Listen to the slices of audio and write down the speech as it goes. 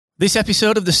This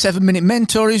episode of the 7 Minute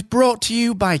Mentor is brought to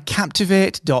you by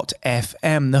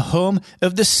Captivate.fm, the home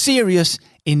of the serious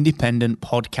independent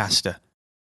podcaster.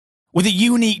 With a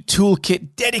unique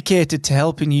toolkit dedicated to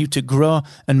helping you to grow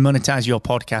and monetize your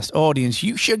podcast audience,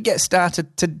 you should get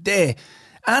started today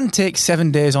and take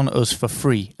 7 days on us for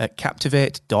free at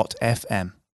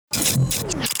Captivate.fm.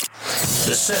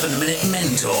 The 7 Minute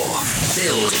Mentor.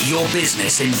 Build your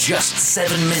business in just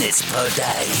 7 minutes per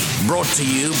day. Brought to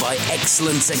you by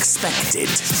Excellence Expected,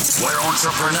 where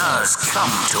entrepreneurs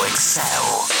come to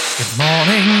excel.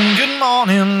 Good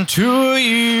morning to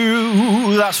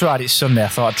you. That's right, it's Sunday. I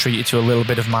thought I'd treat you to a little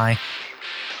bit of my,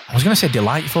 I was going to say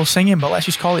delightful singing, but let's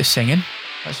just call it singing.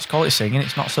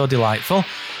 It's not so delightful.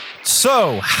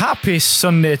 So, happy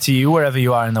Sunday to you, wherever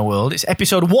you are in the world. It's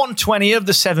episode 120 of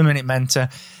the 7 Minute Mentor.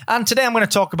 And today I'm going to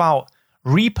talk about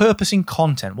repurposing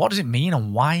content. What does it mean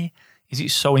and why is it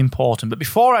so important? But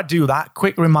before I do that,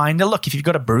 quick reminder, look, if you've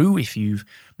got a brew, if you've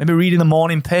maybe reading the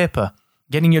morning paper,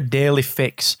 getting your daily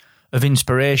fix of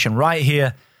inspiration right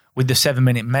here with the 7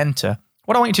 Minute Mentor,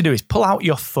 what I want you to do is pull out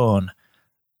your phone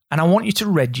and I want you to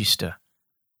register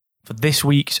for this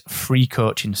week's free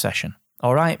coaching session.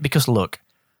 All right? Because look,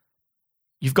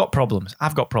 you've got problems.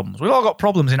 I've got problems. We've all got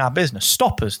problems in our business.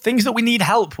 Stoppers, things that we need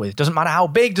help with. Doesn't matter how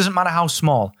big, doesn't matter how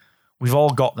small. We've all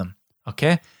got them,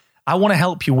 okay? I want to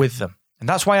help you with them. And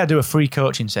that's why I do a free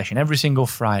coaching session every single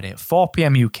Friday at 4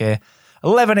 p.m. UK,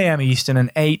 11 a.m. Eastern, and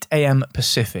 8 a.m.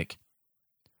 Pacific.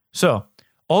 So,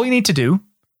 all you need to do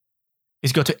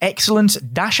is go to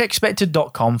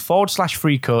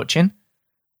excellence-expected.com/free coaching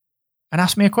and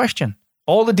ask me a question.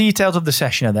 All the details of the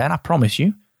session are there, and I promise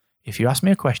you, if you ask me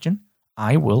a question,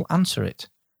 I will answer it.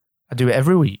 I do it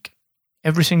every week,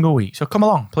 every single week. So come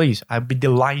along, please. I'd be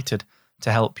delighted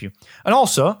to help you. And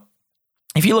also,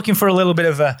 if you're looking for a little bit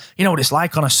of a, you know what it's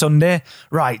like on a Sunday?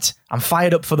 Right, I'm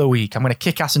fired up for the week. I'm going to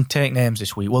kick ass and take names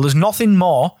this week. Well, there's nothing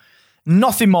more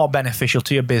beneficial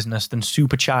to your business than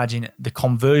supercharging the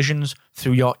conversions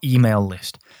through your email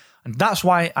list. And that's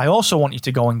why I also want you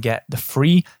to go and get the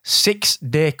free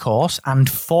 6-day course and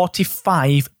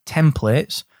 45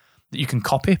 templates that you can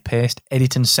copy, paste,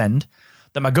 edit, and send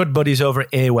that my good buddies over at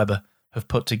Aweber have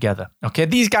put together. Okay,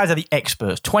 these guys are the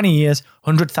experts. 20 years,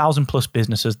 100,000 plus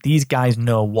businesses. These guys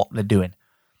know what they're doing.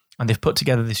 And they've put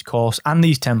together this course and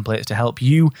these templates to help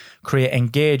you create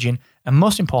engaging and,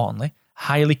 most importantly,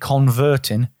 highly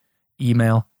converting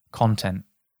email content.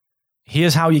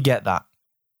 Here's how you get that.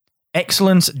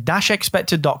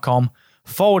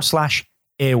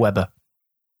 excellence-expected.com/Aweber.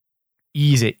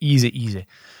 Easy.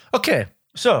 Okay,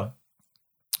 so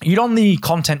you're on the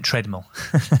content treadmill,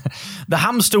 the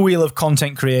hamster wheel of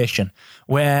content creation,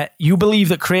 where you believe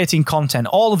that creating content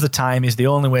all of the time is the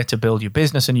only way to build your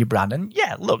business and your brand. And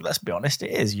yeah, look, let's be honest,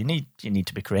 it is. You need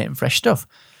to be creating fresh stuff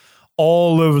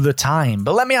all over the time.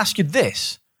 But let me ask you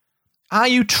this. Are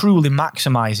you truly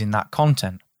maximizing that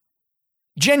content?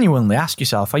 Genuinely ask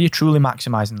yourself, are you truly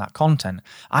maximizing that content?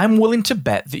 I'm willing to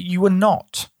bet that you are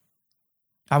not.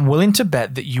 I'm willing to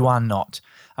bet that you are not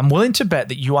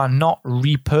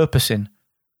repurposing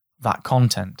that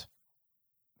content.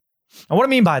 And what I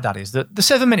mean by that is that the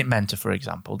 7 Minute Mentor, for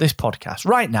example, this podcast,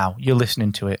 right now, you're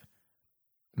listening to it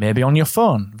maybe on your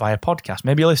phone via podcast.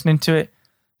 Maybe you're listening to it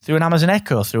through an Amazon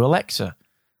Echo, through Alexa.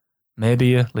 Maybe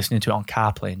you're listening to it on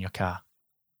CarPlay in your car.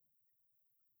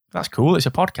 That's cool. It's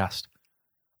a podcast.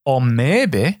 Or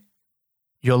maybe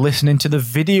you're listening to the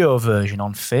video version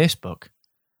on Facebook.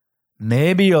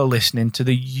 Maybe you're listening to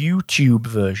the YouTube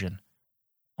version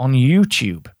on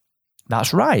YouTube.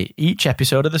 That's right. Each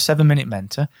episode of the 7 Minute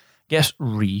Mentor gets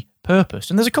repurposed.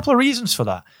 And there's a couple of reasons for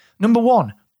that. Number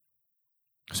one,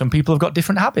 some people have got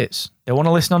different habits. They want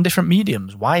to listen on different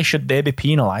mediums. Why should they be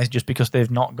penalized just because they've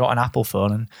not got an Apple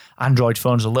phone and Android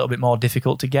phones are a little bit more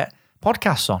difficult to get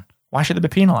podcasts on? Why should they be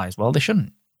penalized? Well, they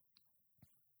shouldn't.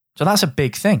 So that's a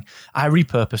big thing. I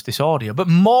repurposed this audio. But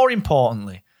more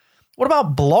importantly, what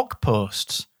about blog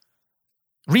posts?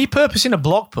 Repurposing a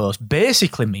blog post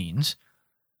basically means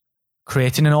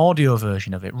creating an audio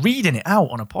version of it, reading it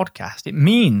out on a podcast. It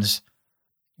means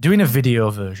doing a video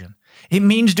version. It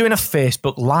means doing a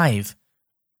Facebook Live.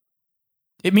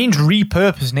 It means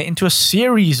repurposing it into a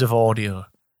series of audio.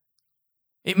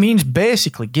 It means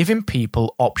basically giving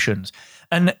people options.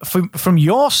 And from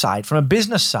your side, from a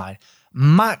business side,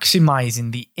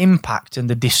 maximizing the impact and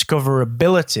the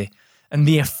discoverability and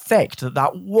the effect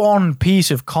that one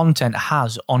piece of content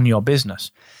has on your business.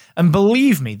 And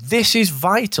believe me, this is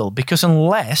vital because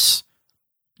unless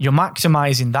you're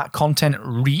maximizing that content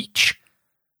reach,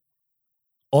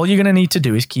 all you're going to need to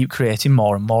do is keep creating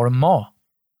more and more and more.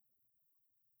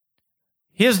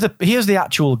 Here's the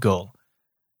actual goal.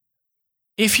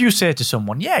 If you say to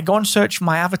someone, yeah, go and search for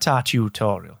my avatar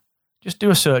tutorial. Just do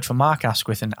a search for Mark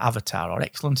Asquith and avatar or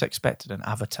excellence expected and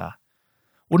avatar.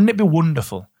 Wouldn't it be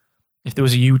wonderful if there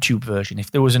was a YouTube version, if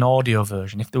there was an audio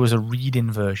version, if there was a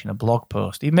reading version, a blog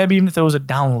post, maybe even if there was a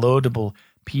downloadable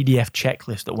PDF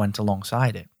checklist that went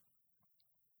alongside it?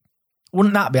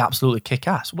 Wouldn't that be absolutely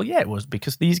kick-ass? Well, yeah, it was,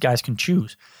 because these guys can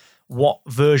choose what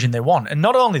version they want. And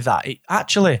not only that, it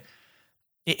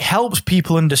helps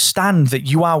people understand that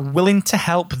you are willing to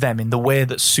help them in the way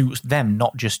that suits them,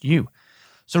 not just you.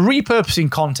 So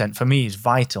repurposing content for me is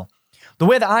vital. The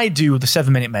way that I do the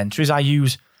 7-Minute Mentor is I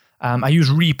use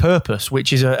Repurpose,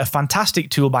 which is a fantastic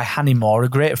tool by Hanny Moore, a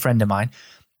great friend of mine.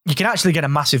 You can actually get a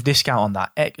massive discount on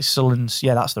that. Excellence,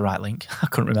 yeah, that's the right link. I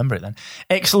couldn't remember it then.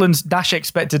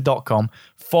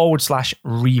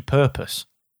 excellence-expected.com/repurpose.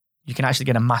 You can actually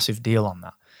get a massive deal on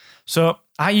that. So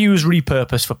I use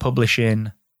Repurpose for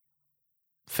publishing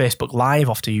Facebook Live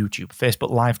off to YouTube,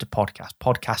 Facebook Live to podcast,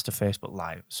 podcast to Facebook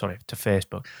Live, to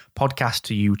Facebook, podcast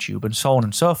to YouTube, and so on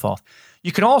and so forth.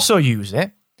 You can also use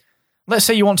it. Let's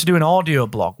say you want to do an audio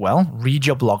blog. Well, read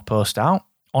your blog post out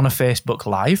on a Facebook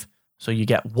Live. So you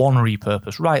get one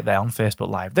repurpose right there on Facebook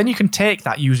Live. Then you can take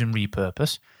that using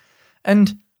Repurpose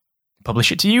and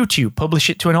publish it to YouTube, publish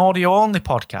it to an audio-only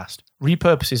podcast.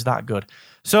 Repurpose is that good.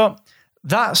 So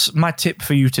that's my tip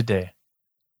for you today.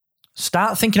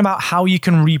 Start thinking about how you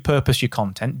can repurpose your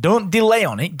content. Don't delay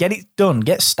on it. Get it done.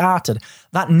 Get started.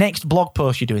 That next blog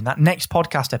post you're doing, that next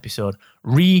podcast episode,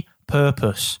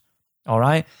 repurpose. All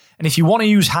right? And if you want to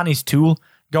use Hanny's tool,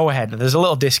 go ahead. There's a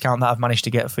little discount that I've managed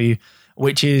to get for you,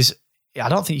 which is, I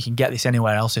don't think you can get this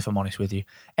anywhere else, if I'm honest with you.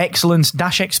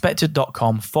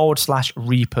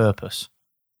 excellence-expected.com/repurpose.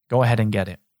 Go ahead and get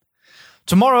it.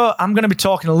 Tomorrow, I'm going to be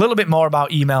talking a little bit more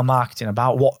about email marketing,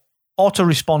 about what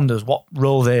autoresponders, what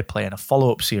role they play in a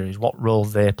follow-up series, what role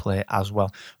they play as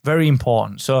well. Very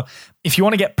important. So if you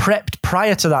want to get prepped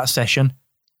prior to that session,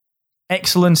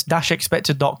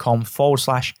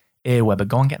 excellence-expected.com/aweber.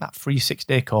 Go and get that free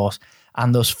 6-day course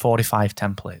and those 45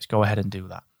 templates. Go ahead and do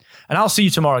that. And I'll see you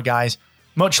tomorrow, guys.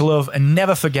 Much love, and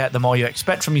never forget, the more you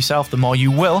expect from yourself, the more you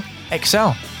will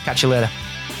excel. Catch you later.